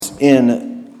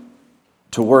in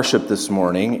to worship this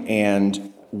morning,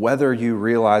 and whether you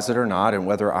realize it or not, and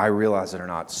whether I realize it or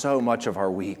not, so much of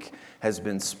our week has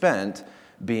been spent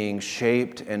being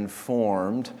shaped and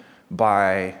formed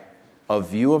by a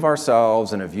view of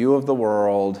ourselves and a view of the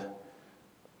world,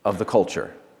 of the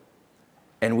culture.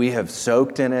 And we have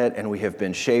soaked in it, and we have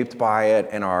been shaped by it,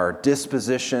 and our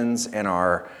dispositions and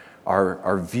our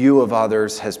view of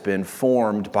others has been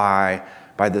formed by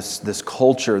this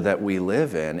culture that we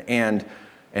live in.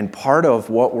 And part of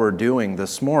what we're doing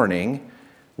this morning,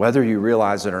 whether you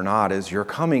realize it or not, is you're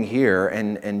coming here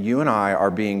and you and I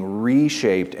are being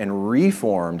reshaped and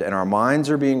reformed, and our minds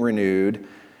are being renewed,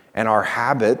 and our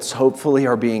habits hopefully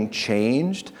are being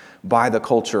changed by the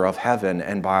culture of heaven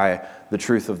and by the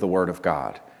truth of the Word of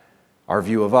God. Our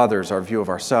view of others, our view of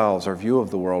ourselves, our view of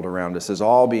the world around us is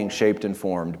all being shaped and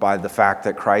formed by the fact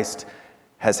that Christ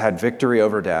has had victory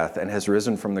over death and has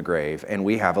risen from the grave, and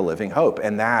we have a living hope.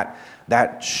 And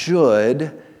that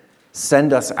should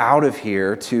send us out of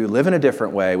here to live in a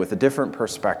different way with a different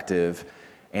perspective,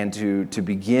 and to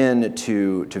begin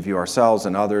to view ourselves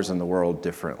and others and the world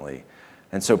differently.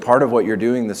 And so part of what you're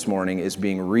doing this morning is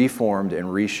being reformed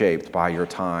and reshaped by your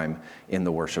time in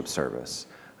the worship service.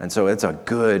 And so it's a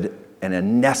good and a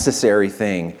necessary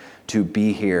thing to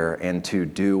be here and to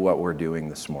do what we're doing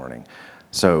this morning.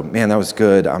 So, man, that was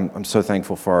good. I'm so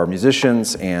thankful for our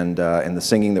musicians and the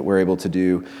singing that we're able to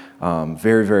do.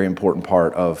 Very, very important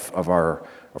part of our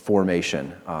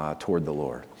formation toward the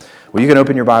Lord. Well, you can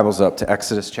open your Bibles up to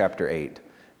Exodus chapter 8,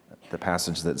 the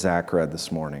passage that Zach read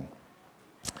this morning.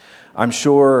 I'm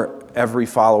sure every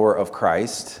follower of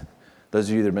Christ, those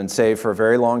of you that have been saved for a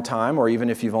very long time, or even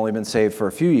if you've only been saved for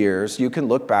a few years, you can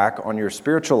look back on your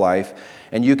spiritual life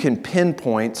and you can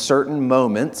pinpoint certain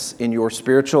moments in your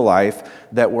spiritual life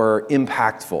that were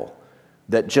impactful,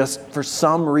 that just for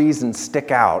some reason stick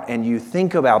out, and you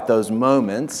think about those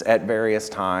moments at various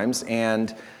times,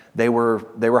 and they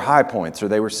were high points or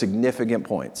they were significant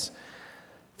points.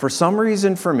 For some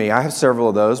reason for me, I have several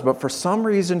of those, but for some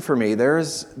reason for me,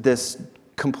 there's this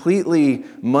completely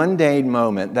mundane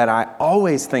moment that I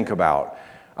always think about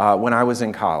when I was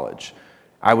in college.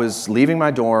 I was leaving my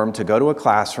dorm to go to a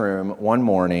classroom one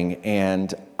morning,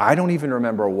 and I don't even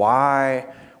remember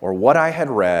why or what I had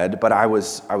read, but I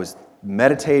was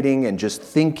meditating and just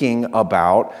thinking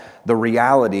about the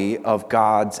reality of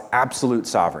God's absolute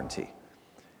sovereignty.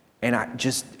 And I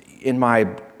just, in my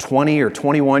 20 or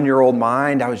 21-year-old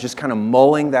mind, I was just kind of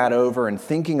mulling that over and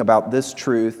thinking about this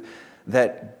truth,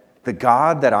 that the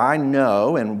God that I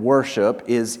know and worship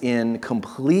is in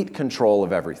complete control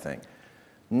of everything.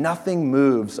 Nothing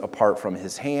moves apart from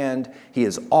His hand. He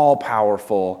is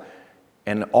all-powerful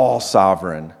and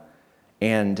all-sovereign.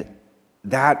 And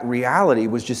that reality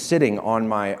was just sitting on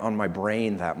my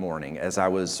brain that morning as I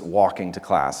was walking to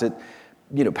class.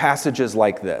 Passages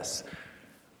like this.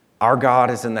 Our God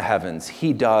is in the heavens.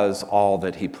 He does all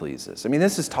that He pleases. I mean,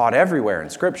 this is taught everywhere in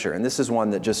Scripture, and this is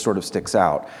one that just sort of sticks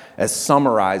out as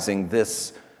summarizing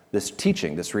this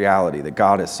teaching, this reality that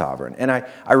God is sovereign. And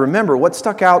I remember what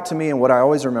stuck out to me, and what I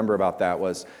always remember about that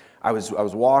was I was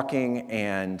walking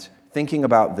and thinking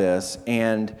about this,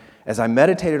 and as I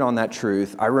meditated on that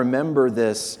truth, I remember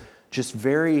this just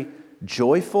very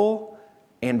joyful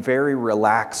and very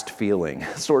relaxed feeling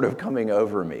sort of coming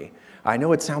over me. I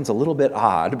know it sounds a little bit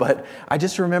odd, but I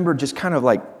just remember just kind of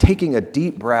like taking a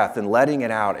deep breath and letting it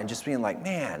out and just being like,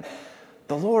 man,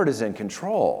 the Lord is in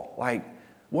control. Like,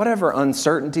 whatever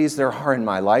uncertainties there are in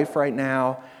my life right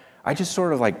now, I just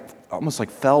sort of almost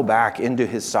fell back into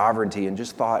His sovereignty and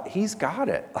just thought, He's got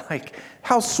it. Like,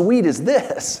 how sweet is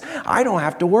this? I don't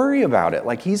have to worry about it.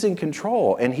 Like, He's in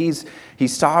control, and He's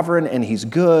sovereign, and He's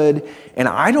good, and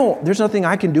there's nothing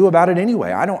I can do about it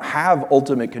anyway. I don't have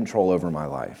ultimate control over my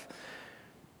life.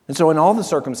 And so in all the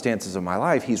circumstances of my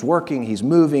life, He's working, He's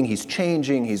moving, He's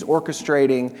changing, He's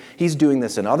orchestrating. He's doing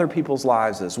this in other people's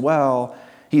lives as well.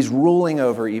 He's ruling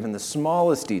over even the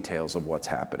smallest details of what's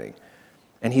happening.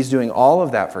 And He's doing all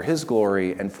of that for His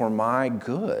glory and for my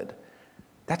good.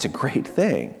 That's a great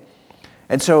thing.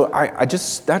 And so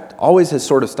that always has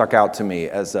sort of stuck out to me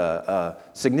as a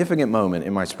significant moment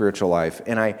in my spiritual life.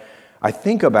 And I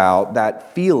think about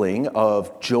that feeling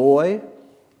of joy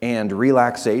and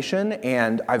relaxation,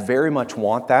 and I very much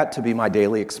want that to be my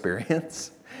daily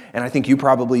experience. And I think you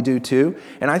probably do too.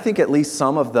 And I think at least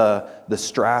some of the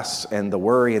stress and the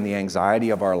worry and the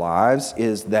anxiety of our lives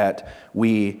is that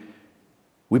we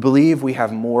believe we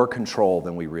have more control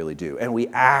than we really do. And we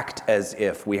act as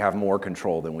if we have more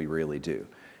control than we really do.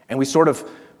 And we sort of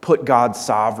put God's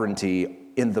sovereignty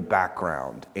in the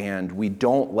background, and we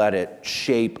don't let it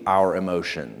shape our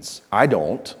emotions. I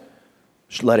don't.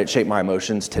 let it shape my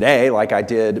emotions today like I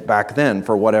did back then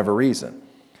for whatever reason.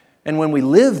 And when we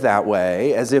live that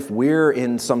way, as if we're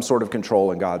in some sort of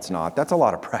control and God's not, that's a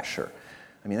lot of pressure.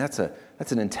 I mean, that's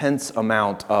an intense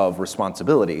amount of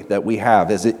responsibility that we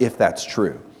have, as if that's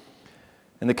true.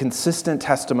 And the consistent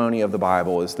testimony of the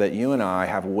Bible is that you and I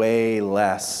have way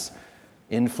less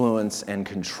influence and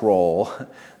control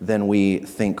than we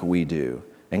think we do.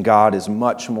 And God is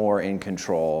much more in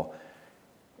control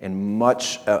and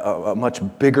a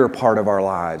much bigger part of our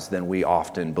lives than we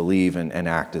often believe and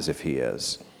act as if He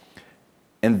is.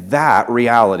 And that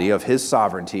reality of His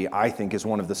sovereignty, I think, is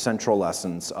one of the central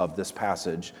lessons of this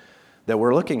passage that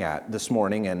we're looking at this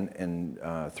morning and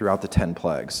throughout the 10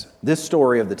 plagues. This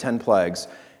story of the 10 plagues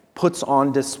puts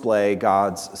on display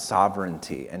God's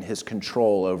sovereignty and His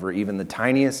control over even the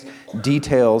tiniest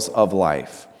details of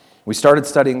life. We started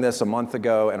studying this a month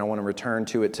ago, and I want to return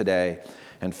to it today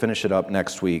and finish it up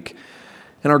next week.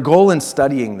 And our goal in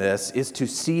studying this is to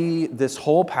see this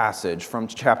whole passage from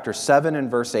chapter 7 and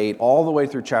verse 8 all the way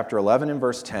through chapter 11 and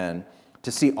verse 10,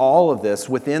 to see all of this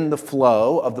within the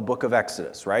flow of the book of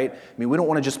Exodus, right? I mean, we don't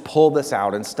want to just pull this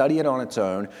out and study it on its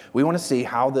own. We want to see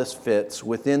how this fits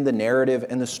within the narrative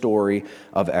and the story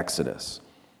of Exodus.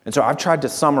 And so I've tried to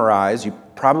summarize. You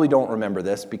probably don't remember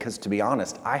this because, to be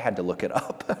honest, I had to look it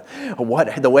up,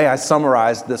 the way I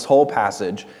summarized this whole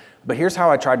passage. But here's how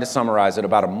I tried to summarize it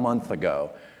about a month ago,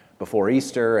 before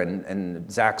Easter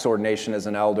and Zach's ordination as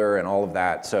an elder and all of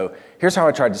that. So here's how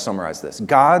I tried to summarize this.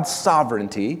 God's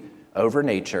sovereignty over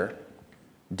nature,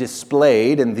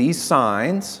 displayed in these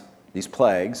signs, these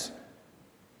plagues,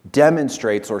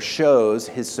 demonstrates or shows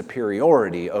His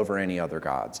superiority over any other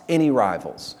gods, any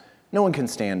rivals. No one can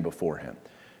stand before Him.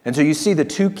 And so you see the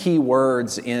two key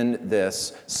words in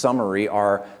this summary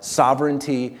are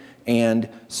sovereignty and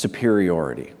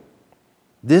superiority.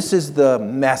 This is the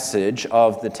message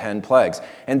of the 10 plagues.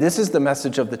 And this is the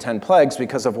message of the 10 plagues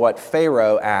because of what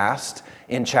Pharaoh asked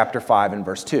in chapter 5 and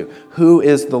verse 2. Who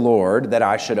is the Lord that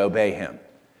I should obey Him?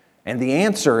 And the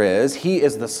answer is, He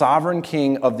is the sovereign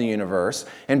king of the universe.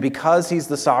 And because He's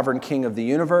the sovereign king of the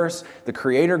universe, the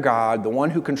creator God, the one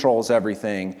who controls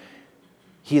everything,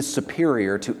 He is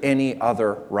superior to any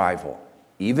other rival.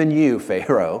 Even you,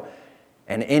 Pharaoh,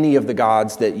 and any of the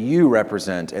gods that you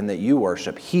represent and that you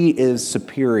worship, He is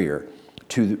superior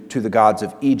to the gods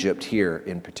of Egypt here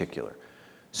in particular.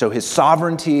 So His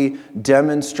sovereignty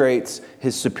demonstrates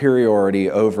His superiority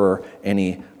over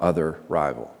any other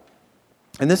rival.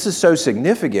 And this is so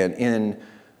significant in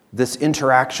this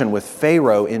interaction with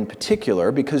Pharaoh in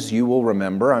particular, because you will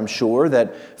remember, I'm sure,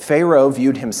 that Pharaoh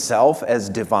viewed himself as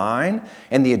divine,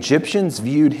 and the Egyptians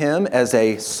viewed him as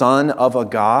a son of a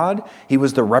god. He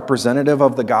was the representative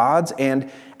of the gods,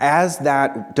 and as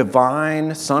that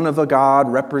divine son of a god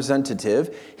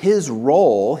representative, his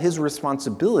role, his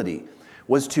responsibility,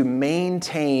 was to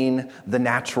maintain the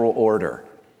natural order.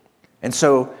 And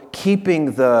so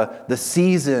keeping the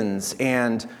seasons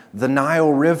and the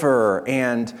Nile River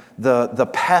and the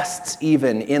pests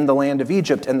even in the land of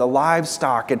Egypt and the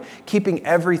livestock and keeping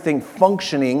everything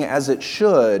functioning as it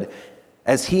should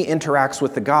as he interacts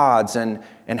with the gods and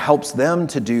helps them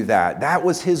to do that. That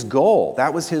was his goal.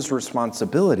 That was his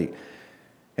responsibility.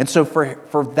 And so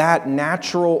for that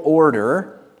natural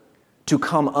order to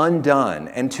come undone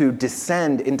and to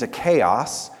descend into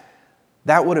chaos,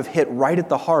 that would have hit right at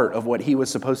the heart of what he was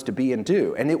supposed to be and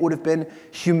do. And it would have been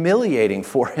humiliating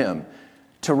for him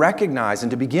to recognize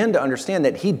and to begin to understand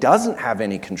that he doesn't have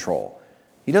any control.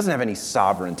 He doesn't have any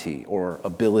sovereignty or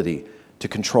ability to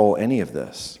control any of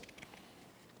this.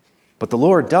 But the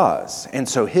Lord does, and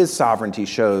so His sovereignty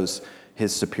shows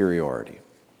His superiority.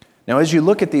 Now, as you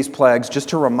look at these plagues, just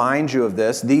to remind you of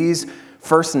this, these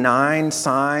first 9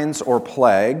 signs or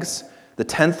plagues, the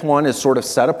 10th one is sort of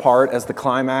set apart as the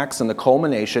climax and the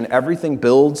culmination. Everything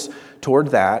builds toward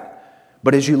that.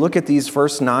 But as you look at these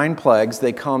first 9 plagues,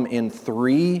 they come in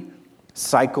 3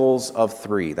 cycles of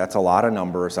 3. That's a lot of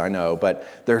numbers, I know, but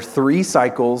there are 3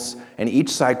 cycles, and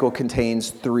each cycle contains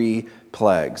 3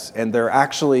 plagues. And they're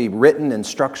actually written and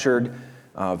structured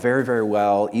very, very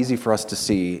well, easy for us to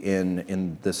see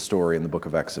in this story in the book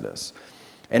of Exodus.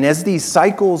 And as these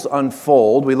cycles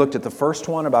unfold, we looked at the first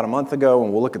one about a month ago,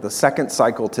 and we'll look at the second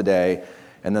cycle today,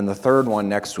 and then the third one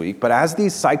next week. But as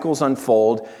these cycles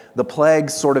unfold, the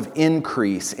plagues sort of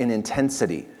increase in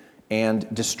intensity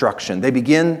and destruction. They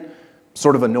begin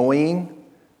sort of annoying,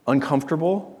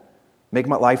 uncomfortable, make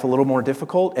my life a little more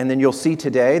difficult, and then you'll see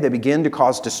today they begin to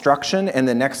cause destruction, and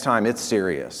the next time it's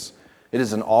serious. It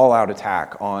is an all-out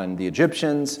attack on the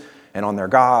Egyptians and on their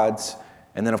gods,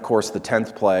 and then, of course, the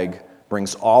 10th plague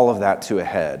brings all of that to a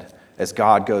head as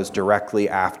God goes directly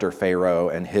after Pharaoh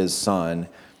and his son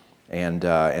and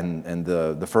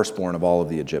the firstborn of all of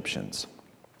the Egyptians.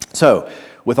 So,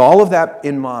 with all of that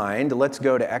in mind, let's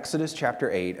go to Exodus chapter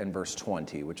 8 and verse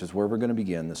 20, which is where we're going to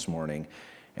begin this morning.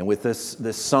 And with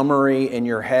this summary in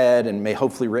your head and may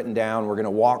hopefully written down, we're going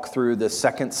to walk through the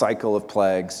second cycle of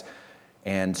plagues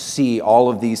and see all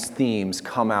of these themes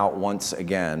come out once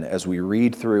again as we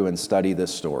read through and study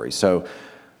this story. So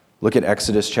look at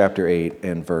Exodus chapter 8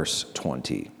 and verse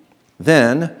 20.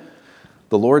 Then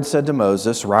the Lord said to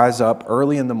Moses, "Rise up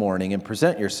early in the morning and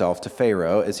present yourself to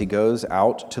Pharaoh as he goes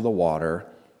out to the water,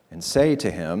 and say to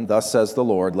him, 'Thus says the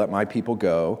Lord, let my people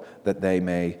go, that they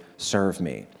may serve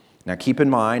me.'" Now keep in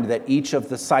mind that each of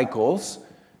the cycles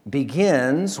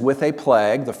begins with a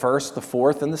plague, the first, the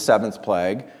fourth, and the seventh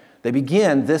plague. They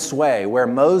begin this way, where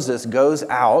Moses goes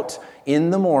out in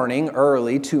the morning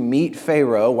early to meet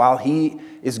Pharaoh while he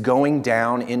is going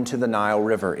down into the Nile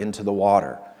River, into the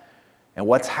water. And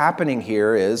what's happening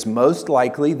here is, most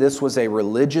likely, this was a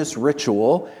religious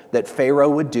ritual that Pharaoh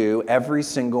would do every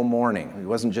single morning. He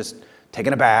wasn't just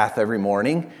taking a bath every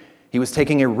morning. He was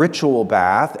taking a ritual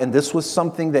bath, and this was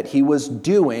something that he was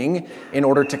doing in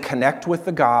order to connect with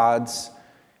the gods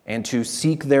and to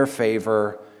seek their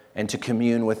favor and to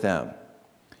commune with them.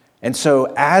 And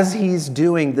so as he's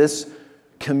doing this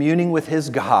communing with his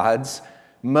gods,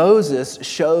 Moses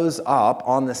shows up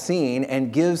on the scene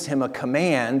and gives him a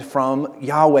command from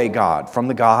Yahweh God, from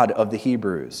the God of the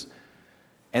Hebrews.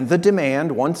 And the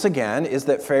demand, once again, is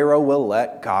that Pharaoh will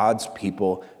let God's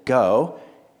people go,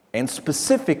 and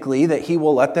specifically that he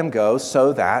will let them go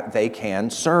so that they can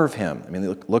serve him. I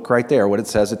mean, look right there, what it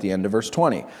says at the end of verse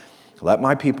 20. "Let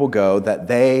my people go that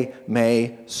they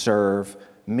may serve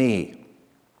me."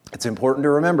 It's important to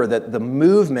remember that the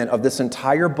movement of this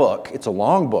entire book, it's a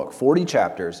long book, 40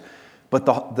 chapters, but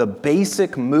the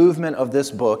basic movement of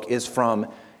this book is from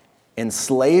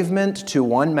enslavement to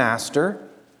one master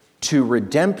to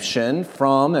redemption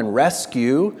from and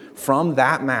rescue from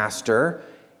that master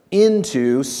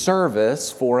into service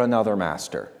for another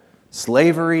master.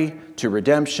 Slavery to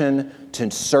redemption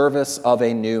to service of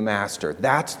a new master.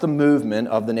 That's the movement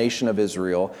of the nation of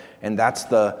Israel, and that's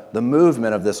the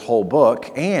movement of this whole book.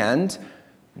 And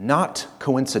not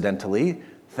coincidentally,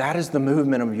 that is the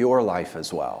movement of your life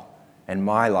as well, and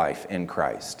my life in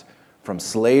Christ. From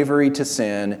slavery to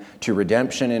sin, to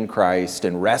redemption in Christ,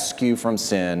 and rescue from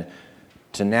sin,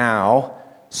 to now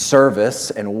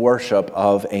service and worship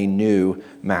of a new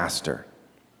master.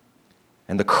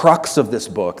 And the crux of this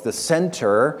book, the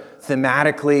center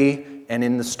thematically and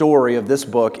in the story of this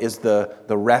book, is the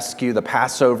rescue, the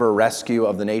Passover rescue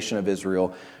of the nation of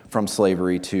Israel from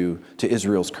slavery to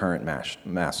Israel's current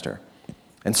master.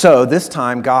 And so this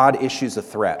time God issues a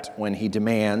threat when he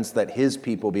demands that his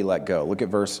people be let go. Look at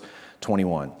verse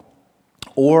 21.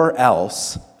 "Or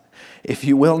else, if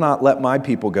you will not let my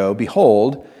people go,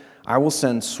 behold, I will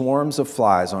send swarms of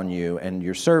flies on you and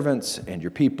your servants and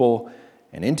your people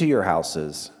and into your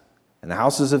houses, and the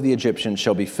houses of the Egyptians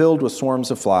shall be filled with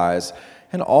swarms of flies,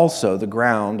 and also the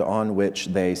ground on which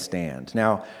they stand."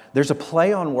 Now, there's a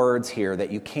play on words here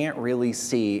that you can't really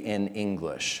see in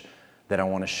English that I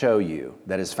want to show you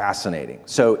that is fascinating.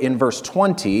 So in verse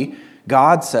 20,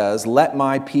 God says, "Let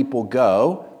my people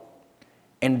go,"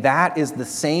 and that is the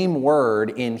same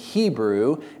word in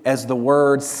Hebrew as the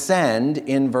word "send"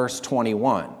 in verse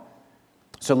 21.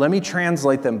 So let me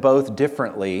translate them both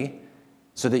differently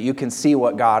so that you can see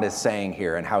what God is saying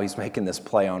here and how he's making this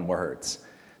play on words.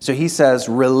 So he says,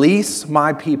 "Release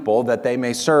my people that they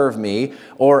may serve me,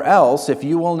 or else if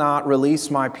you will not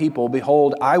release my people,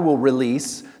 behold, I will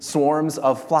release swarms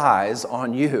of flies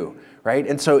on you." Right?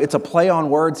 And so it's a play on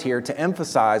words here to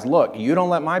emphasize, look, you don't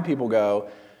let my people go,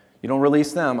 you don't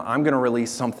release them, I'm going to release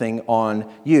something on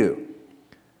you.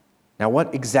 Now,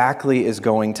 what exactly is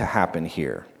going to happen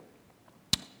here?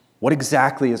 What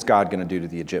exactly is God going to do to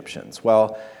the Egyptians?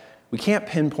 Well, we can't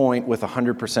pinpoint with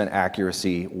 100%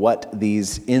 accuracy what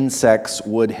these insects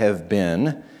would have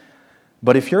been.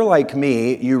 But if you're like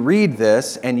me, you read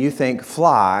this and you think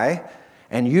fly,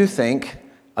 and you think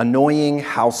annoying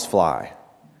housefly.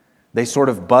 They sort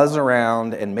of buzz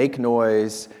around and make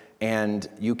noise, and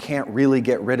you can't really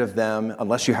get rid of them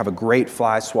unless you have a great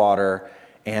fly swatter.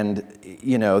 And,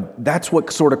 you know, that's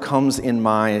what sort of comes in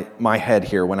my head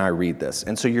here when I read this.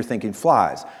 And so you're thinking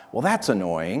flies. Well, that's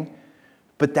annoying,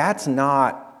 but that's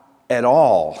not at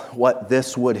all what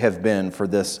this would have been for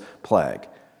this plague.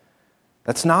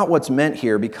 That's not what's meant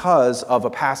here because of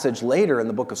a passage later in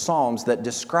the book of Psalms that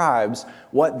describes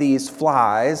what these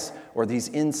flies or these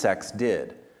insects did.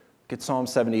 Look at Psalm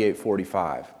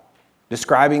 78:45.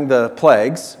 Describing the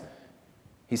plagues,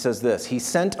 he says this, he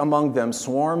sent among them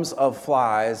swarms of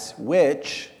flies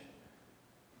which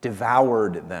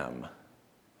devoured them,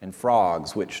 and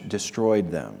frogs which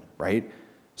destroyed them, right?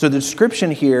 So the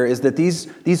description here is that these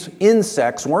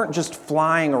insects weren't just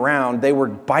flying around, they were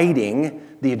biting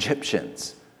the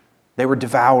Egyptians. They were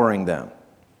devouring them.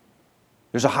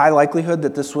 There's a high likelihood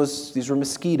that these were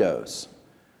mosquitoes.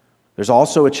 There's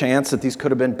also a chance that these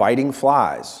could have been biting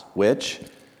flies, which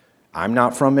I'm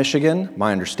not from Michigan.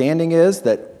 My understanding is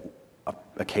that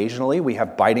occasionally we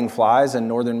have biting flies in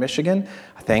northern Michigan.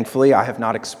 Thankfully, I have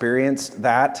not experienced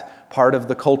that part of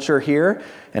the culture here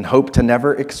and hope to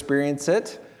never experience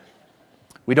it.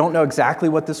 We don't know exactly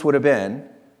what this would have been,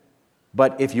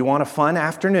 but if you want a fun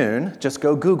afternoon, just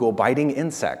go Google biting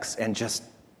insects and just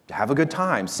have a good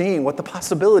time seeing what the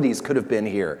possibilities could have been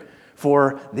here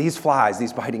for these flies,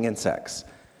 these biting insects.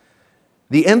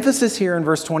 The emphasis here in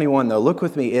verse 21, though, look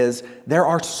with me, is there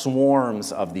are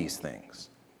swarms of these things.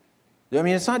 I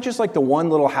mean, it's not just like the one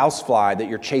little housefly that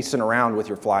you're chasing around with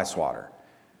your fly swatter.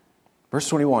 Verse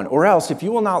 21, or else if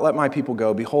you will not let my people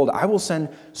go, behold, I will send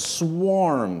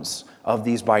swarms of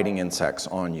these biting insects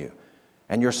on you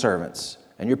and your servants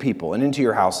and your people and into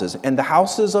your houses. And the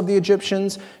houses of the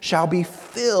Egyptians shall be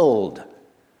filled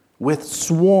with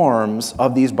swarms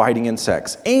of these biting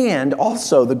insects, and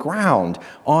also the ground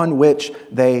on which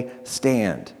they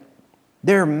stand.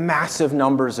 There are massive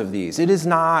numbers of these. It is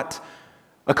not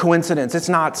a coincidence. It's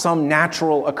not some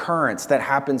natural occurrence that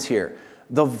happens here.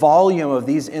 The volume of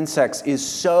these insects is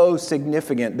so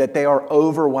significant that they are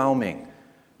overwhelming.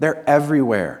 They're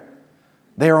everywhere.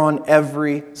 They are on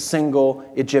every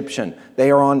single Egyptian. They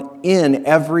are in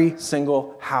every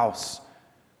single house.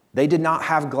 They did not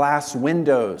have glass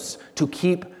windows to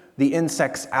keep the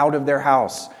insects out of their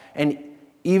house. And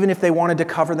even if they wanted to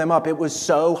cover them up, it was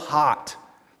so hot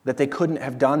that they couldn't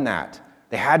have done that.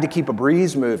 They had to keep a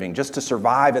breeze moving just to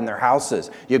survive in their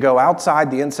houses. You go outside,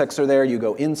 the insects are there. You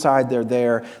go inside, they're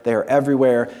there. They are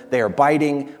everywhere. They are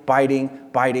biting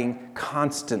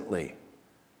constantly.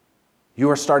 You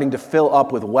are starting to fill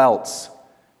up with welts.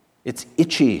 It's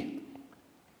itchy.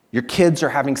 Your kids are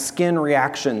having skin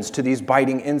reactions to these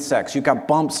biting insects. You've got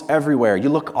bumps everywhere. You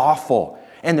look awful.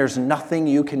 And there's nothing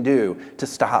you can do to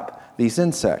stop these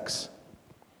insects.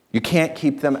 You can't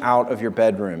keep them out of your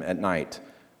bedroom at night.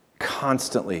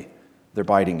 Constantly, they're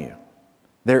biting you.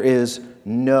 There is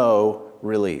no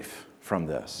relief from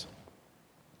this.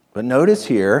 But notice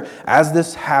here, as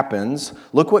this happens,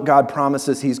 look what God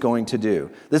promises he's going to do.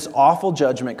 This awful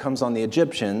judgment comes on the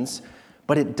Egyptians,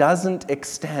 but it doesn't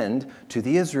extend to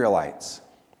the Israelites.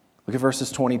 Look at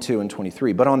verses 22 and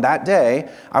 23. But on that day,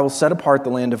 I will set apart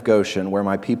the land of Goshen, where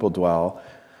my people dwell,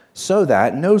 so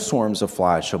that no swarms of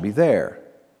flies shall be there.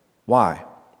 Why?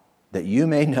 That you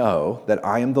may know that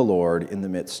I am the Lord in the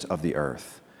midst of the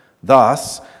earth.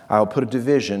 Thus, I will put a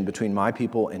division between my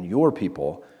people and your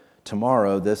people.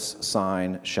 Tomorrow this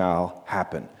sign shall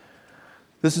happen.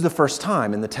 This is the first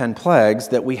time in the 10 plagues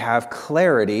that we have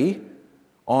clarity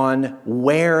on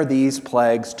where these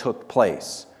plagues took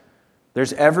place.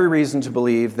 There's every reason to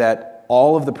believe that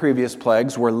all of the previous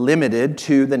plagues were limited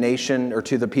to the nation or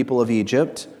to the people of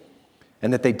Egypt,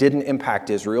 and that they didn't impact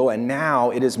Israel, and now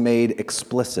it is made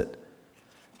explicit.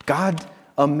 God,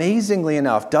 amazingly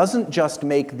enough, doesn't just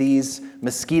make these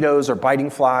mosquitoes or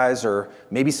biting flies or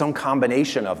maybe some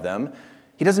combination of them.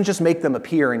 He doesn't just make them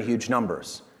appear in huge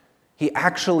numbers. He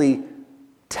actually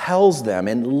tells them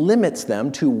and limits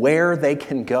them to where they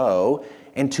can go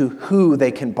and to who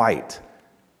they can bite.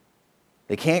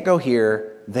 They can't go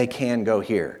here, they can go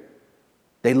here.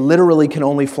 They literally can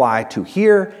only fly to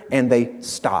here, and they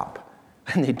stop.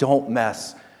 And they don't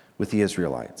mess with the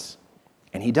Israelites.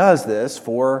 And he does this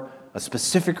for a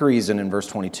specific reason in verse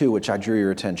 22, which I drew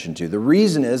your attention to. The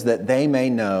reason is that they may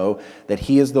know that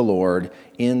he is the Lord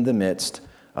in the midst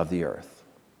of the earth.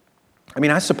 I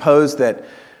mean, I suppose that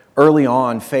early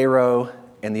on, Pharaoh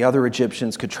and the other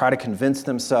Egyptians could try to convince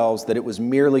themselves that it was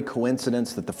merely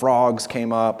coincidence that the frogs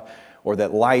came up or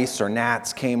that lice or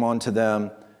gnats came onto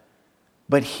them.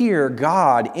 But here,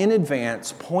 God in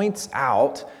advance points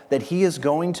out that he is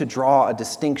going to draw a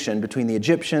distinction between the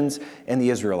Egyptians and the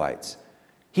Israelites.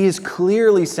 He is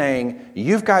clearly saying,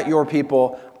 you've got your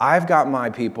people, I've got my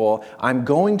people, I'm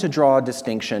going to draw a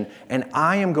distinction, and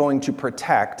I am going to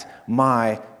protect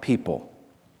my people.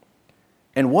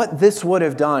 And what this would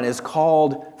have done is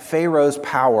called Pharaoh's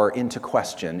power into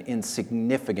question in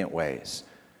significant ways.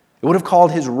 It would have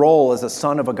called his role as a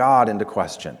son of a god into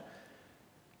question.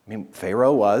 I mean,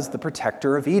 Pharaoh was the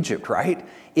protector of Egypt, right?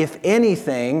 If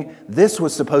anything, this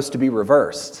was supposed to be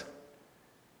reversed.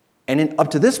 And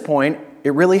up to this point,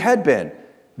 it really had been.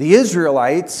 The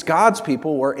Israelites, God's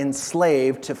people, were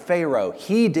enslaved to Pharaoh.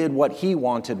 He did what he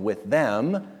wanted with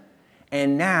them,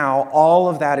 and now all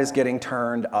of that is getting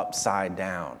turned upside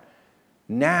down.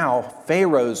 Now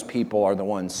Pharaoh's people are the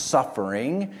ones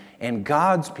suffering, and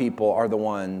God's people are the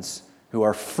ones who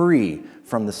are free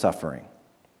from the suffering.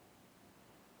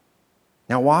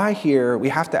 Now, why here, we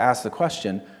have to ask the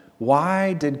question,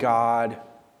 why did God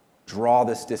draw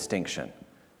this distinction?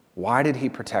 Why did he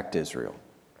protect Israel?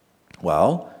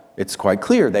 Well, it's quite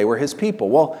clear. They were his people.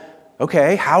 Well,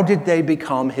 okay, how did they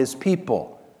become his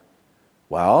people?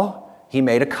 Well, he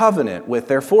made a covenant with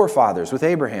their forefathers, with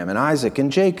Abraham and Isaac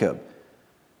and Jacob.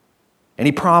 And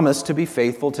he promised to be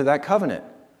faithful to that covenant.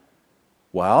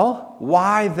 Well,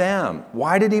 why them?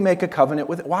 Why did he make a covenant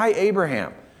with, why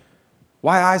Abraham?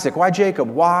 Why Isaac? Why Jacob?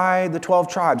 Why the 12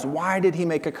 tribes? Why did he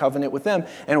make a covenant with them?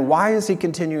 And why is he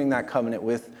continuing that covenant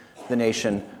with the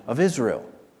nation of Israel?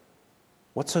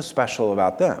 What's so special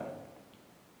about them?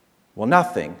 Well,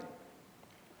 nothing.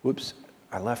 Whoops,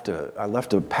 I left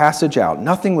a passage out.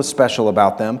 Nothing was special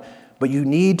about them, but you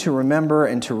need to remember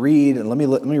and to read, and let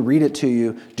me read it to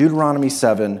you, Deuteronomy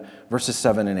 7, verses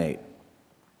 7 and 8.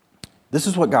 This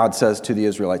is what God says to the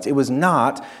Israelites. It was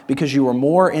not because you were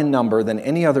more in number than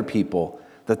any other people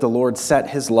that the Lord set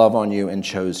his love on you and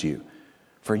chose you.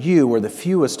 For you were the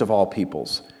fewest of all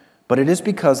peoples. But it is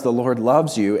because the Lord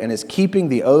loves you and is keeping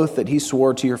the oath that he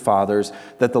swore to your fathers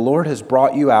that the Lord has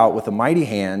brought you out with a mighty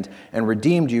hand and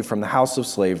redeemed you from the house of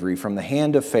slavery, from the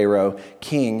hand of Pharaoh,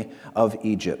 king of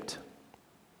Egypt.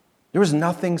 There was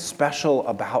nothing special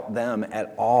about them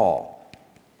at all.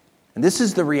 And this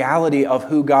is the reality of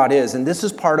who God is. And this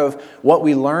is part of what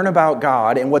we learn about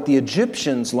God and what the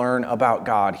Egyptians learn about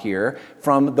God here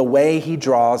from the way he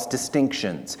draws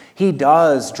distinctions. He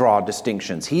does draw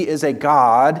distinctions. He is a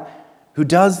God who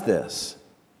does this.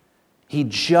 He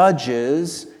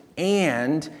judges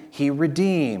and he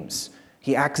redeems.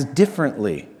 He acts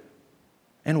differently.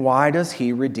 And why does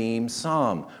he redeem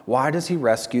some? Why does he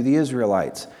rescue the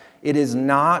Israelites? It is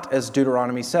not, as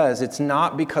Deuteronomy says, it's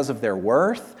not because of their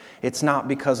worth. It's not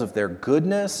because of their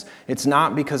goodness. It's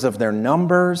not because of their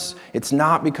numbers. It's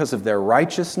not because of their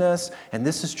righteousness. And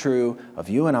this is true of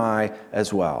you and I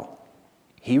as well.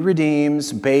 He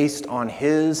redeems based on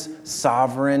his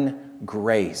sovereign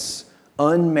grace,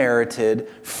 unmerited,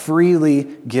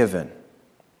 freely given.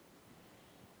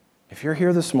 If you're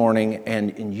here this morning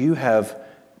and you have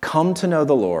come to know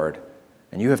the Lord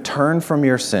and you have turned from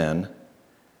your sin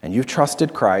and you've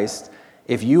trusted Christ,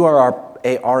 if you are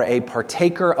a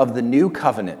partaker of the new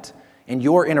covenant and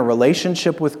you're in a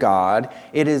relationship with God,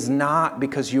 it is not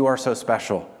because you are so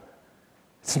special.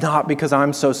 It's not because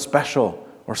I'm so special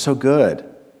or so good.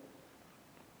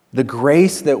 The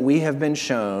grace that we have been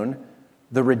shown,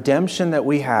 the redemption that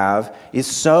we have, is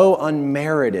so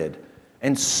unmerited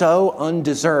and so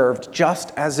undeserved,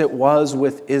 just as it was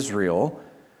with Israel,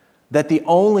 that the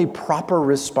only proper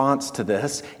response to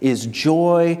this is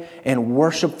joy and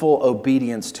worshipful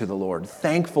obedience to the Lord,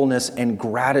 thankfulness and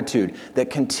gratitude that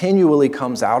continually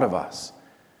comes out of us.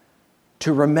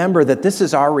 To remember that this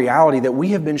is our reality, that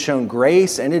we have been shown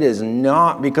grace, and it is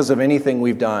not because of anything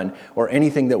we've done or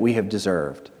anything that we have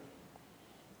deserved.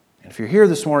 And if you're here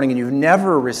this morning and you've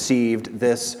never received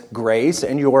this grace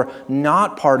and you're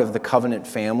not part of the covenant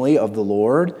family of the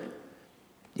Lord,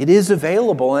 it is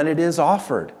available and it is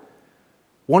offered.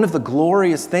 One of the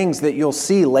glorious things that you'll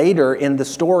see later in the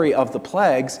story of the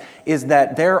plagues is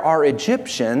that there are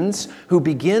Egyptians who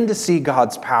begin to see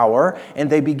God's power and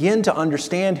they begin to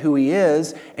understand who he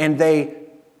is and they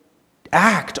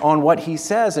act on what he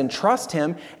says and trust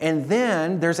him. And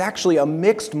then there's actually a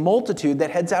mixed multitude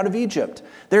that heads out of Egypt.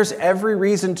 There's every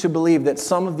reason to believe that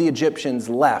some of the Egyptians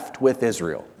left with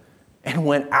Israel and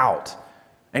went out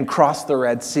and crossed the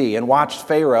Red Sea and watched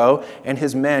Pharaoh and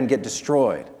his men get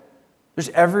destroyed. There's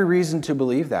every reason to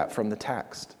believe that from the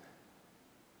text.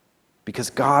 Because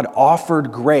God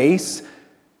offered grace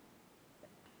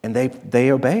and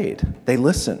they obeyed. They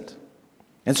listened.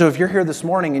 And so if you're here this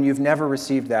morning and you've never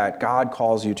received that, God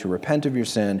calls you to repent of your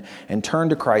sin and turn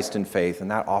to Christ in faith, and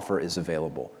that offer is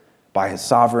available by his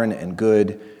sovereign and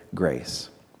good grace.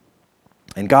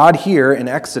 And God here in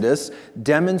Exodus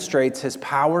demonstrates his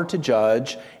power to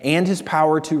judge and his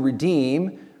power to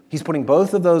redeem. He's putting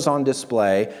both of those on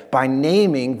display by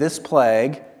naming this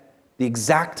plague, the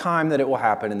exact time that it will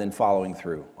happen, and then following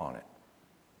through on it.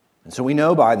 And so we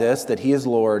know by this that he is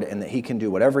Lord and that he can do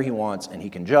whatever he wants and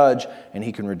he can judge and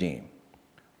he can redeem.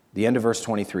 The end of verse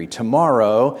 23.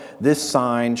 Tomorrow this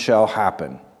sign shall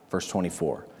happen. Verse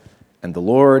 24. And the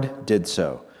Lord did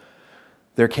so.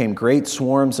 There came great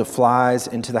swarms of flies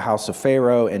into the house of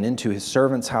Pharaoh and into his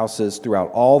servants' houses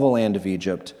throughout all the land of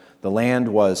Egypt. The land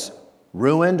was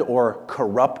ruined or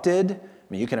corrupted. I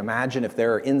mean, you can imagine if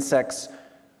there are insects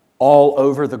all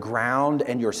over the ground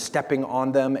and you're stepping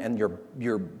on them and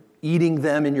you're eating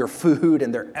them in your food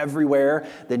and they're everywhere,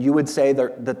 then you would say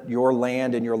that your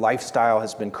land and your lifestyle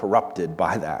has been corrupted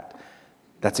by that.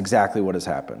 That's exactly what has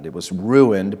happened. It was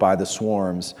ruined by the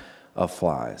swarms of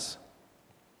flies.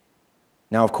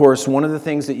 Now, of course, one of the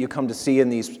things that you come to see in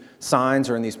these signs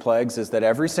or in these plagues is that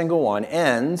every single one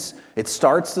ends, it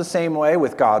starts the same way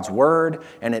with God's word,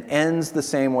 and it ends the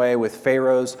same way with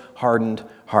Pharaoh's hardened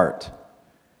heart.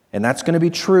 And that's going to be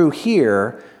true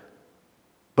here,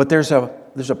 but there's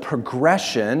a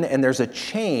progression and there's a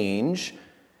change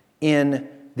in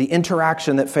the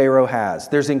interaction that Pharaoh has.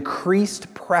 There's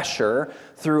increased pressure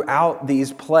throughout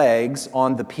these plagues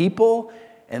on the people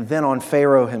and then on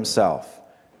Pharaoh himself.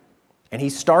 And he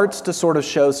starts to sort of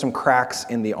show some cracks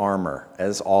in the armor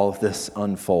as all of this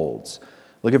unfolds.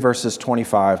 Look at verses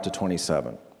 25 to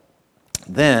 27.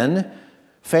 Then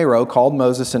Pharaoh called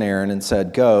Moses and Aaron and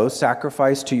said, "Go,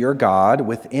 sacrifice to your God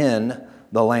within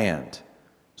the land."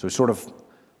 So he sort of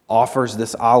offers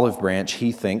this olive branch,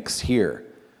 he thinks, here.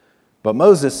 But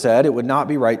Moses said, "It would not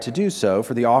be right to do so,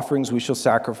 for the offerings we shall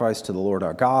sacrifice to the Lord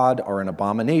our God are an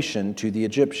abomination to the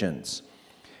Egyptians.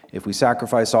 If we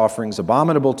sacrifice offerings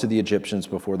abominable to the Egyptians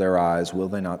before their eyes, will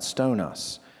they not stone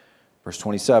us?" Verse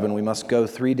 27, "We must go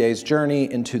 3 days'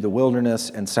 journey into the wilderness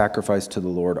and sacrifice to the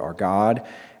Lord our God,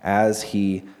 as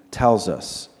he tells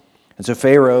us." And so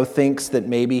Pharaoh thinks that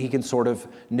maybe he can sort of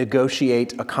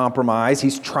negotiate a compromise.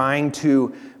 He's trying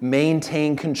to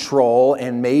maintain control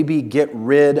and maybe get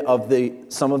rid of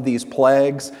some of these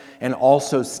plagues and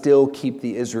also still keep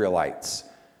the Israelites.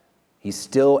 He's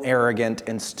still arrogant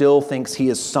and still thinks he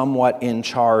is somewhat in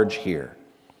charge here.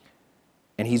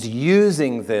 And he's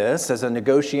using this as a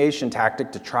negotiation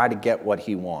tactic to try to get what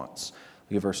he wants.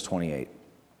 Look at verse 28.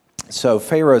 "So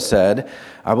Pharaoh said,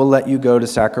 'I will let you go to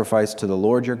sacrifice to the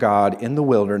Lord your God in the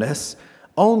wilderness,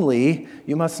 only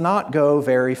you must not go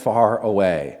very far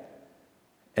away.'"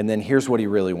 And then here's what he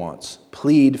really wants: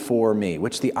 "Plead for me,"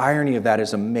 which the irony of that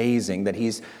is amazing, that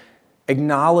he's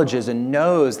acknowledges and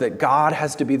knows that God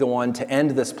has to be the one to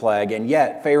end this plague, and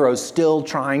yet Pharaoh's still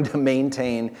trying to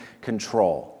maintain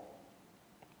control.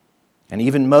 And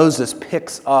even Moses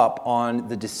picks up on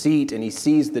the deceit, and he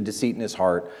sees the deceit in his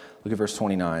heart. Look at verse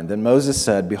 29. "Then Moses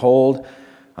said, 'Behold,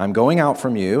 I'm going out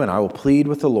from you, and I will plead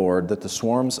with the Lord that the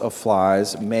swarms of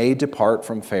flies may depart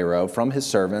from Pharaoh, from his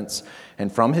servants,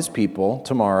 and from his people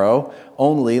tomorrow.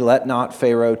 Only let not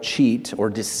Pharaoh cheat or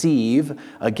deceive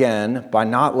again by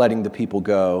not letting the people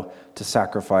go to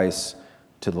sacrifice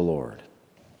to the Lord.'"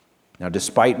 Now,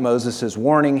 despite Moses'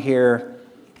 warning here,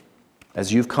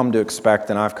 as you've come to expect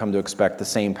and I've come to expect, the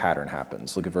same pattern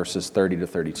happens. Look at verses 30 to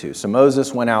 32. "So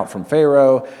Moses went out from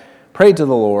Pharaoh, prayed to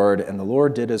the Lord, and the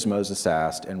Lord did as Moses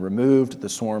asked, and removed the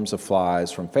swarms of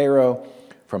flies from Pharaoh,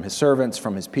 from his servants,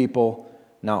 from his people.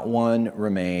 Not one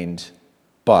remained.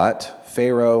 But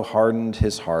Pharaoh hardened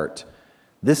his heart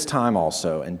this time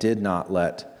also, and did not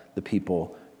let the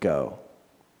people go."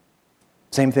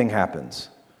 Same thing happens.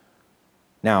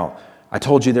 Now, I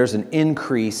told you there's an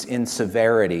increase in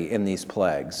severity in these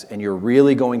plagues, and you're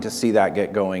really going to see that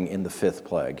get going in the 5th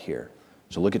plague here.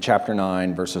 So look at chapter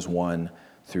 9, verses 1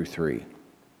 through 3.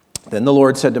 "Then the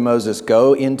Lord said to Moses,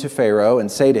 'Go into Pharaoh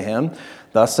and say to him,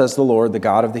 Thus says the Lord, the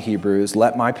God of the Hebrews,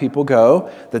 let my people go,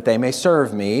 that they may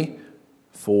serve me.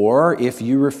 For if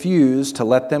you refuse to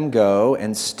let them go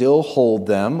and still hold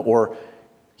them,'" or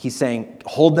he's saying,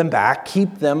 hold them back,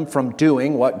 keep them from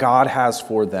doing what God has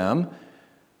for them.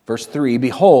 Verse 3,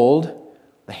 "Behold,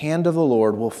 the hand of the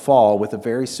Lord will fall with a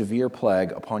very severe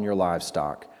plague upon your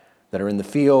livestock that are in the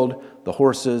field, the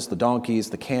horses, the donkeys,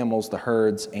 the camels, the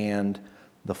herds, and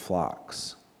the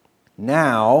flocks."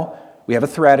 Now, we have a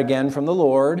threat again from the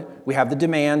Lord. We have the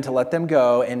demand to let them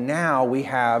go. And now we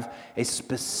have a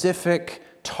specific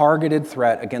targeted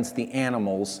threat against the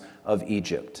animals of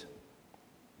Egypt.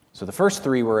 So the first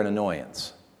 3 were an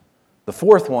annoyance. The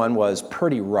 4th one was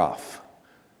pretty rough.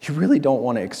 You really don't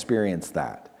want to experience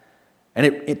that. And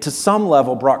it to some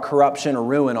level brought corruption or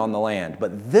ruin on the land.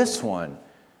 But this one,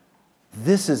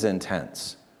 this is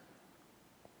intense.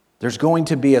 There's going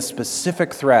to be a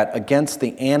specific threat against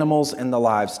the animals and the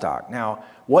livestock. Now,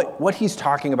 what he's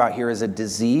talking about here is a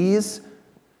disease,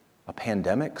 a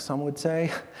pandemic, some would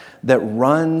say, that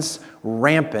runs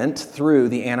rampant through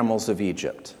the animals of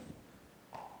Egypt.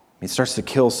 He starts to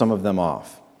kill some of them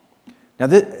off. Now,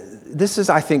 this is,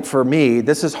 I think, for me,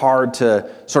 this is hard to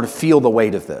sort of feel the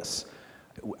weight of this.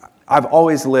 I've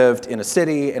always lived in a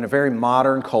city, in a very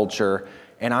modern culture,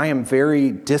 and I am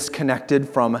very disconnected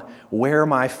from where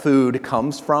my food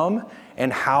comes from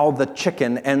and how the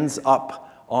chicken ends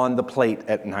up on the plate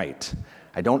at night.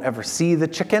 I don't ever see the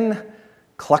chicken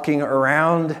clucking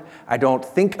around. I don't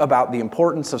think about the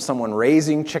importance of someone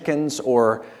raising chickens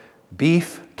or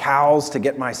beef, cows to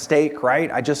get my steak,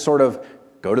 right? I just sort of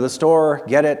go to the store,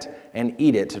 get it, and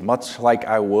eat it, much like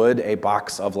I would a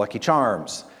box of Lucky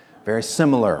Charms. Very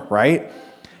similar, right?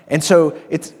 And so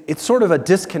it's sort of a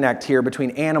disconnect here between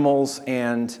animals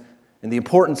and the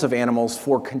importance of animals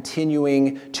for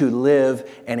continuing to live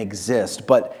and exist.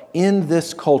 But in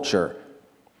this culture,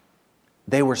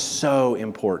 they were so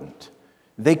important.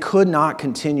 They could not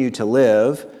continue to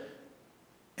live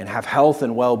and have health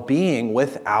and well-being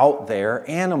without their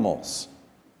animals.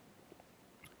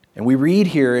 And we read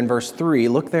here in verse 3,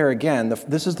 look there again,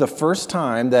 this is the first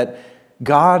time that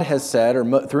God has said,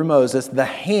 or through Moses, the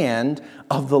hand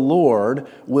of the Lord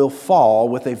will fall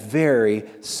with a very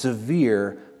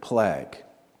severe plague.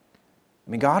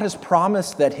 I mean, God has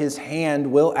promised that his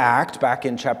hand will act back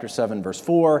in chapter 7, verse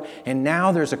 4, and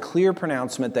now there's a clear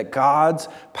pronouncement that God's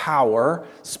power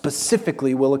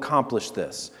specifically will accomplish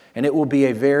this, and it will be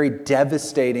a very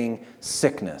devastating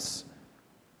sickness.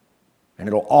 And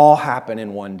it'll all happen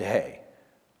in one day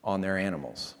on their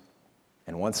animals.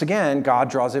 And once again,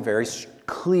 God draws a very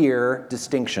clear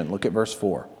distinction. Look at verse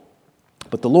 4.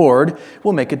 But the Lord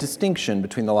will make a distinction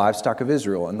between the livestock of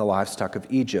Israel and the livestock of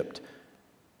Egypt,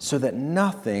 so that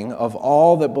nothing of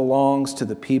all that belongs to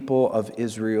the people of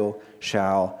Israel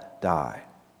shall die.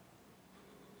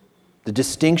 The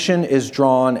distinction is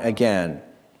drawn again.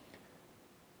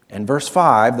 And verse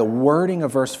 5, the wording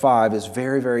of verse 5 is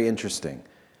very, very interesting.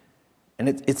 And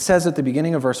it says at the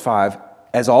beginning of verse 5,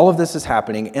 as all of this is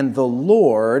happening, and the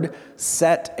Lord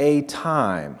set a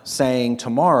time, saying,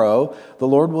 tomorrow the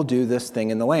Lord will do this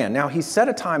thing in the land. Now, he set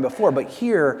a time before, but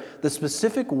here, the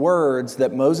specific words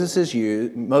that Moses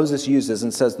uses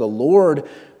and says, the Lord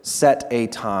set a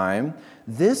time,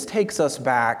 this takes us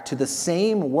back to the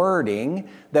same wording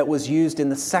that was used in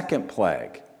the second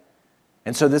plague.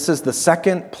 And so this is the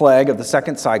second plague of the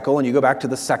second cycle, and you go back to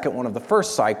the second one of the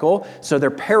first cycle, so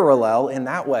they're parallel in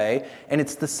that way, and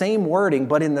it's the same wording,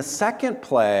 but in the second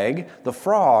plague, the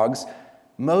frogs,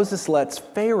 Moses lets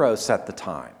Pharaoh set the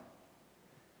time.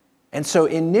 And so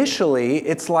initially,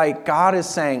 it's like God is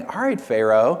saying, all right,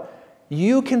 Pharaoh,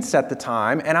 you can set the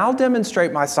time, and I'll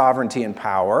demonstrate my sovereignty and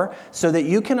power so that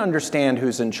you can understand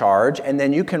who's in charge, and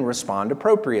then you can respond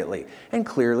appropriately. And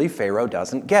clearly, Pharaoh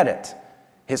doesn't get it.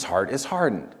 His heart is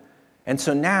hardened. And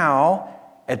so now,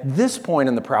 at this point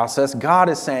in the process, God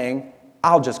is saying,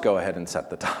 I'll just go ahead and set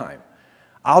the time.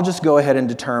 I'll just go ahead and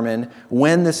determine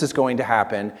when this is going to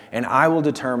happen, and I will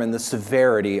determine the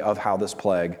severity of how this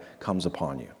plague comes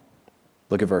upon you.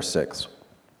 Look at verse 6.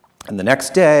 And the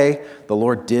next day, the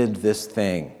Lord did this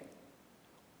thing.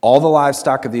 All the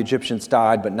livestock of the Egyptians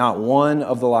died, but not one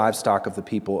of the livestock of the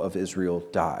people of Israel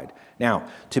died. Now,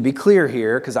 to be clear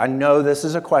here, because I know this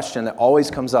is a question that always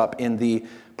comes up in the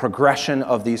progression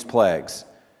of these plagues.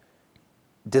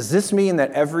 Does this mean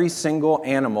that every single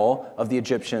animal of the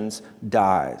Egyptians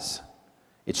dies?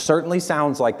 It certainly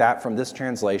sounds like that from this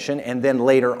translation. And then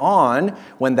later on,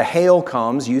 when the hail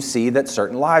comes, you see that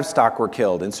certain livestock were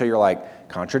killed. And so you're like,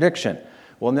 contradiction.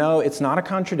 Well, no, it's not a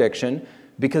contradiction,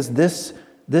 because this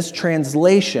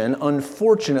translation,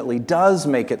 unfortunately, does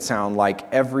make it sound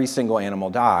like every single animal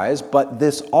dies, but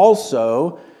this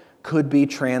also could be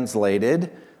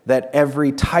translated that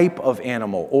every type of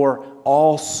animal, or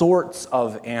all sorts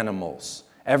of animals,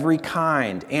 every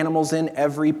kind, animals in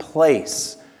every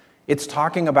place. It's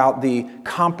talking about the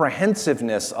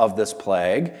comprehensiveness of this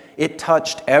plague. It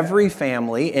touched every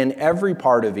family in every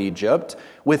part of Egypt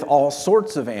with all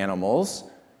sorts of animals.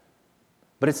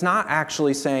 But it's not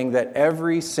actually saying that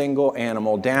every single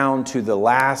animal, down to the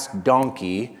last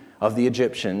donkey of the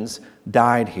Egyptians,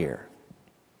 died here.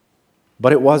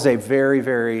 But it was a very,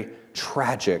 very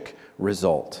tragic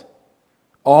result.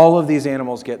 All of these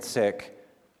animals get sick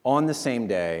on the same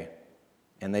day,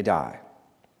 and they die.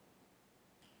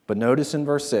 But notice in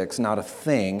verse 6, not a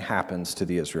thing happens to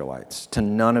the Israelites, to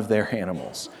none of their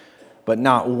animals. But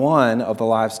not one of the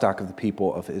livestock of the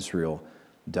people of Israel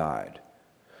died.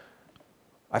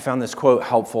 I found this quote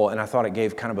helpful, and I thought it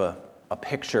gave kind of a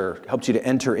picture, helped you to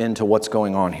enter into what's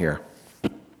going on here.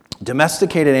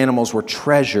 Domesticated animals were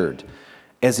treasured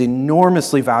as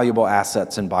enormously valuable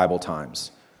assets in Bible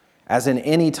times, as in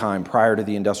any time prior to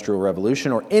the Industrial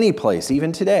Revolution or any place,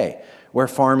 even today, where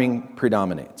farming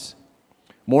predominates.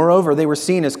 Moreover, they were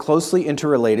seen as closely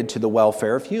interrelated to the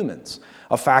welfare of humans,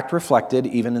 a fact reflected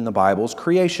even in the Bible's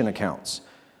creation accounts.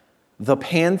 The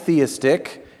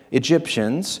pantheistic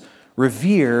Egyptians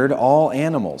revered all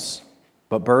animals,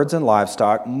 but birds and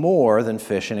livestock more than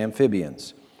fish and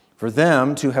amphibians. For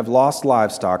them to have lost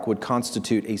livestock would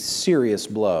constitute a serious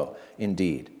blow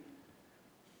indeed.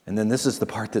 And then this is the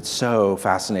part that's so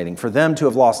fascinating. For them to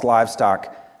have lost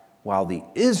livestock while the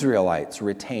Israelites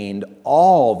retained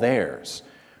all theirs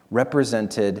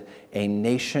represented a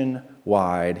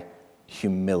nationwide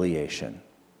humiliation.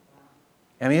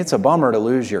 I mean, it's a bummer to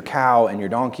lose your cow and your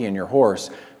donkey and your horse,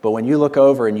 but when you look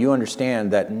over and you understand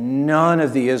that none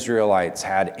of the Israelites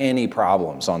had any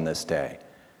problems on this day,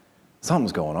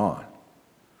 something's going on.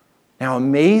 Now,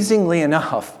 amazingly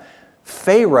enough,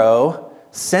 Pharaoh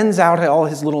sends out all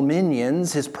his little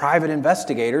minions, his private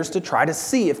investigators, to try to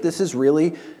see if there's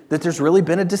really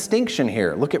been a distinction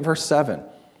here. Look at verse 7.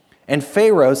 And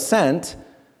Pharaoh sent,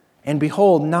 and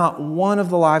behold, not one of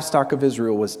the livestock of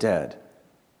Israel was dead.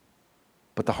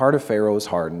 But the heart of Pharaoh was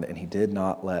hardened, and he did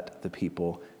not let the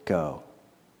people go.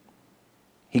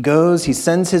 He goes, he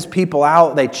sends his people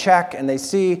out, they check and they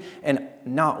see, and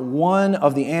not one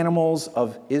of the animals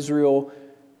of Israel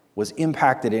was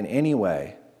impacted in any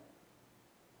way.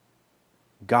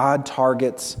 God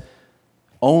targets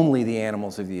only the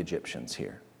animals of the Egyptians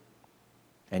here.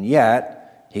 And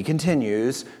yet, he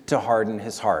continues to harden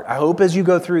his heart. I hope as you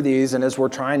go through these and as we're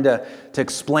trying to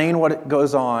explain what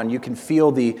goes on, you can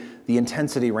feel the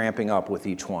intensity ramping up with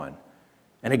each one.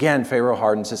 And again, Pharaoh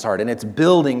hardens his heart. And it's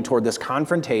building toward this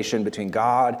confrontation between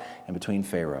God and between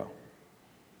Pharaoh.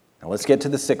 Now let's get to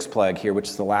the sixth plague here, which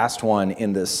is the last one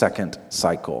in this second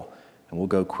cycle. And we'll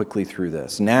go quickly through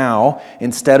this. Now,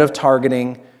 instead of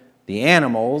targeting the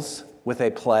animals with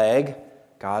a plague,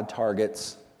 God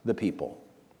targets the people.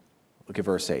 Look at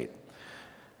verse 8.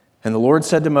 And the Lord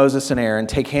said to Moses and Aaron,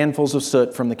 take handfuls of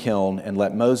soot from the kiln and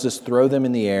let Moses throw them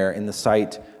in the air in the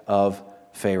sight of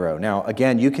Pharaoh. Now,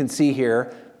 again, you can see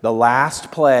here the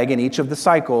last plague in each of the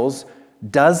cycles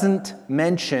doesn't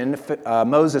mention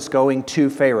Moses going to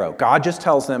Pharaoh. God just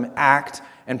tells them, act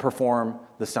and perform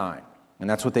the sign. And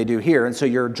that's what they do here. And so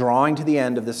you're drawing to the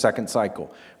end of the second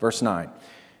cycle. Verse 9.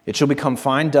 It shall become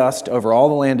fine dust over all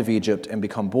the land of Egypt and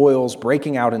become boils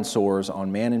breaking out in sores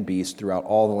on man and beast throughout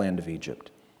all the land of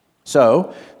Egypt.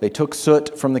 So they took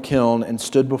soot from the kiln and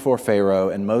stood before Pharaoh,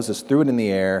 and Moses threw it in the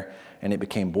air, and it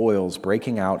became boils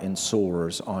breaking out in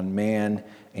sores on man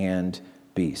and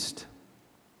beast.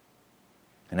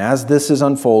 And as this is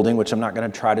unfolding, which I'm not going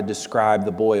to try to describe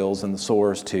the boils and the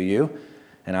sores to you,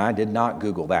 and I did not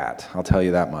Google that, I'll tell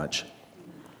you that much.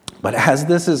 But as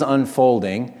this is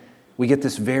unfolding, we get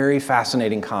this very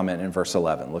fascinating comment in verse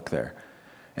 11. Look there.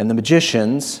 And the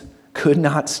magicians could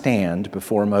not stand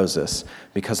before Moses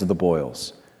because of the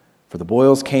boils. For the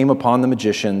boils came upon the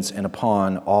magicians and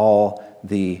upon all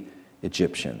the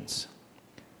Egyptians.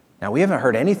 Now, we haven't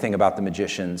heard anything about the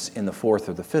magicians in the fourth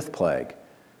or the fifth plague.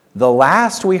 The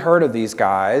last we heard of these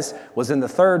guys was in the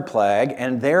third plague,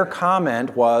 and their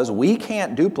comment was, we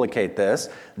can't duplicate this.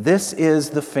 This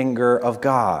is the finger of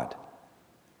God.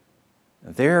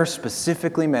 They're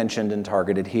specifically mentioned and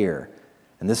targeted here.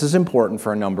 And this is important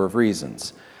for a number of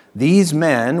reasons. These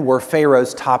men were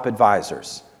Pharaoh's top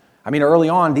advisors. I mean, early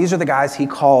on, these are the guys he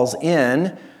calls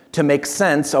in to make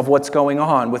sense of what's going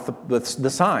on with the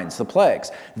signs, the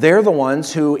plagues. They're the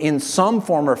ones who, in some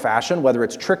form or fashion, whether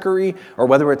it's trickery or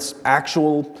whether it's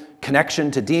actual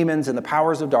connection to demons and the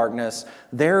powers of darkness,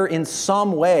 they're in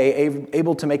some way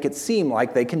able to make it seem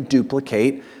like they can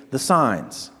duplicate the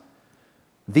signs.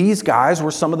 These guys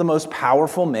were some of the most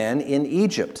powerful men in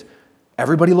Egypt.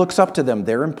 Everybody looks up to them.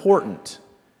 They're important.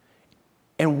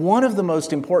 And one of the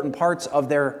most important parts of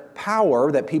their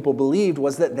power that people believed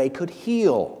was that they could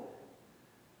heal.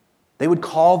 They would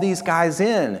call these guys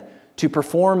in to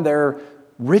perform their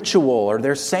ritual or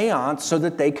their seance so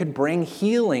that they could bring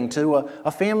healing to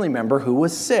a family member who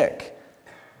was sick.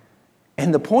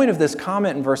 And the point of this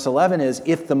comment in verse 11 is,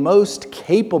 if the most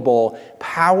capable,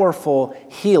 powerful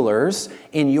healers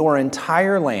in your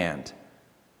entire land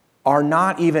are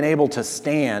not even able to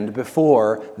stand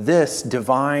before this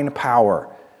divine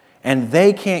power, and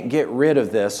they can't get rid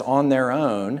of this on their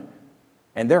own,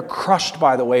 and they're crushed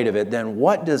by the weight of it, then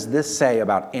what does this say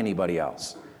about anybody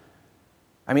else?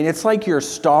 I mean, it's like your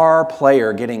star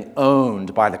player getting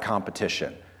owned by the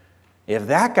competition. If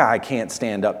that guy can't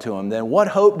stand up to him, then what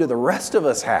hope do the rest of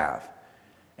us have?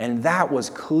 And that was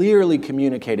clearly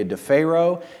communicated to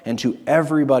Pharaoh and to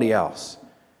everybody else.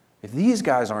 If these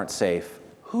guys aren't safe,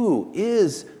 who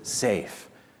is safe?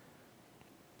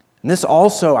 And this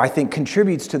also, I think,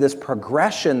 contributes to this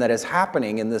progression that is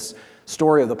happening in this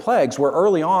story of the plagues, where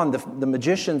early on the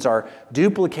magicians are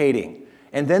duplicating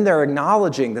And then they're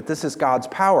acknowledging that this is God's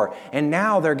power. And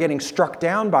now they're getting struck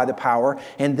down by the power.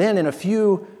 And then in a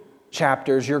few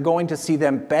chapters, you're going to see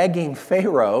them begging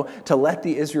Pharaoh to let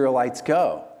the Israelites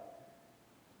go.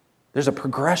 There's a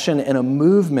progression and a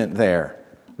movement there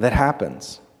that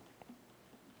happens.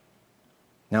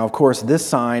 Now, of course, this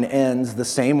sign ends the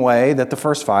same way that the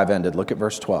first 5 ended. Look at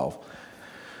verse 12.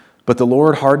 But the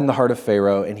Lord hardened the heart of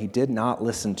Pharaoh, and he did not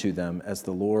listen to them as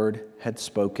the Lord had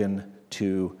spoken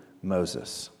to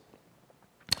Moses.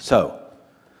 So,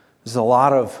 there's a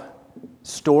lot of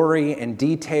story and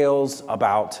details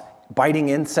about biting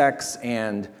insects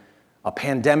and a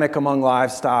pandemic among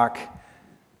livestock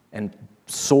and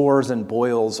sores and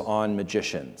boils on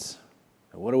magicians.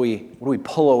 What do we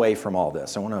pull away from all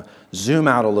this? I want to zoom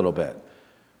out a little bit.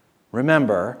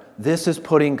 Remember, this is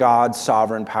putting God's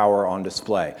sovereign power on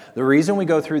display. The reason we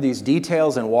go through these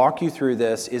details and walk you through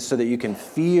this is so that you can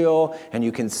feel and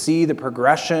you can see the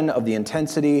progression of the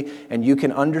intensity and you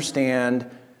can understand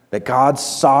that God's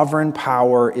sovereign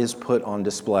power is put on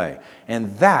display.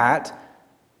 And that,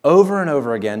 over and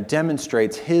over again,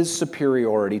 demonstrates his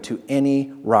superiority to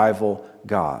any rival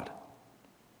god.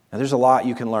 Now, there's a lot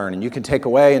you can learn, and you can take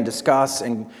away and discuss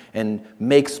and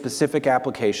make specific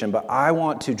application, but I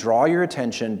want to draw your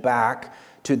attention back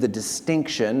to the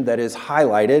distinction that is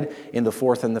highlighted in the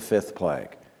 4th and the 5th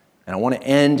plague. And I want to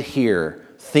end here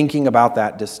thinking about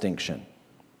that distinction.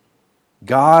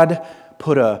 God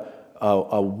put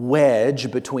a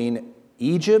wedge between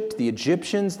Egypt, the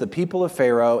Egyptians, the people of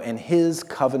Pharaoh, and his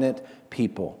covenant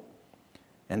people.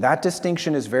 And that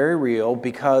distinction is very real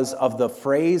because of the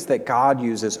phrase that God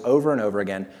uses over and over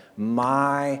again,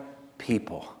 my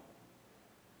people.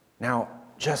 Now,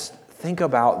 just think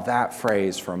about that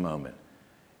phrase for a moment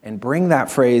and bring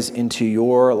that phrase into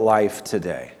your life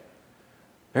today.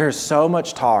 There's so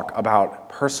much talk about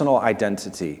personal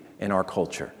identity in our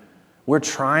culture. We're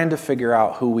trying to figure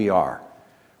out who we are.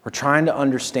 We're trying to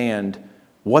understand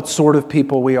what sort of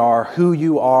people we are, who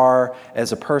you are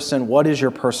as a person, what is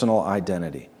your personal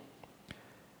identity.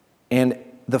 And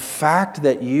the fact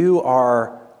that you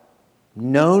are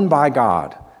known by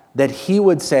God, that he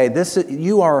would say,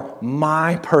 you are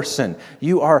my person,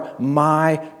 you are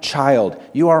my child,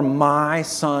 you are my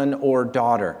son or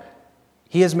daughter.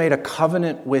 He has made a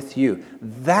covenant with you.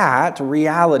 That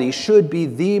reality should be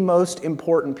the most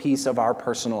important piece of our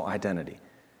personal identity.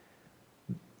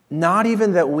 Not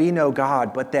even that we know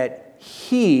God, but that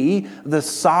he, the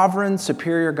sovereign,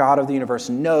 superior God of the universe,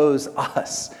 knows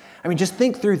us. I mean, just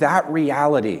think through that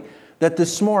reality, that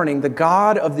this morning the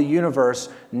God of the universe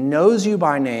knows you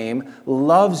by name,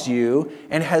 loves you,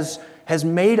 and has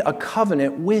made a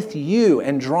covenant with you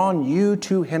and drawn you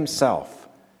to himself.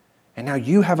 And now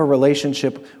you have a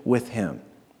relationship with him.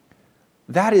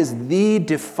 That is the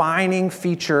defining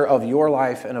feature of your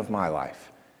life and of my life.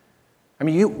 I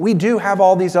mean, we do have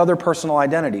all these other personal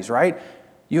identities, right?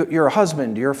 You're a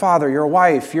husband, you're a father, you're a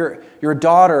wife, you're a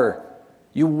daughter,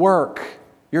 you work,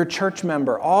 you're a church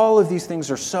member. All of these things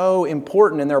are so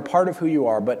important and they're a part of who you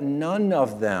are, but none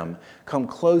of them come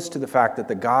close to the fact that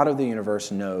the God of the universe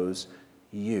knows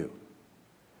you.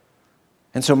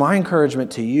 And so my encouragement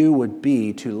to you would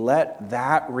be to let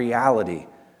that reality,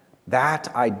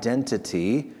 that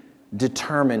identity,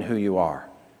 determine who you are.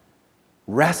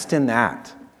 Rest in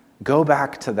that. Go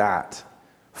back to that.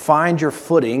 Find your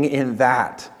footing in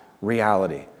that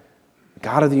reality. The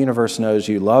God of the universe knows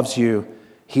you, loves you,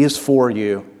 he is for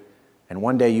you, and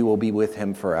one day you will be with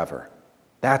him forever.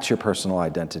 That's your personal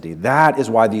identity. That is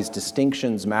why these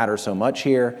distinctions matter so much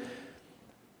here.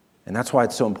 And that's why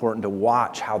it's so important to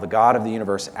watch how the God of the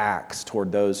universe acts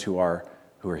toward those who are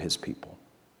his people.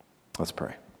 Let's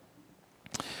pray.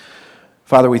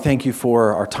 Father, we thank you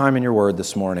for our time in your word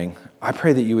this morning. I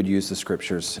pray that you would use the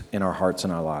scriptures in our hearts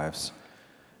and our lives.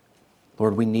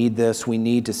 Lord, we need this. We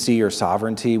need to see your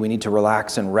sovereignty. We need to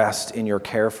relax and rest in your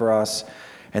care for us.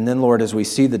 And then, Lord, as we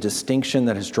see the distinction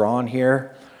that is drawn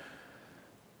here,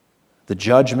 the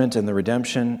judgment and the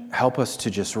redemption, help us to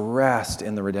just rest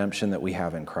in the redemption that we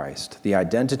have in Christ, the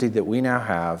identity that we now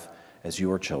have as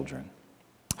your children.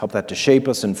 Help that to shape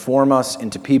us and form us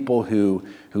into people who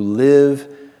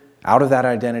live out of that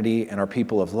identity and are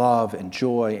people of love and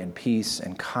joy and peace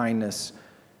and kindness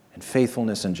and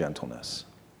faithfulness and gentleness.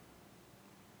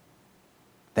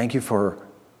 Thank you for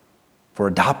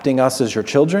adopting us as your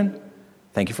children.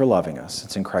 Thank you for loving us.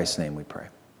 It's in Christ's name we pray.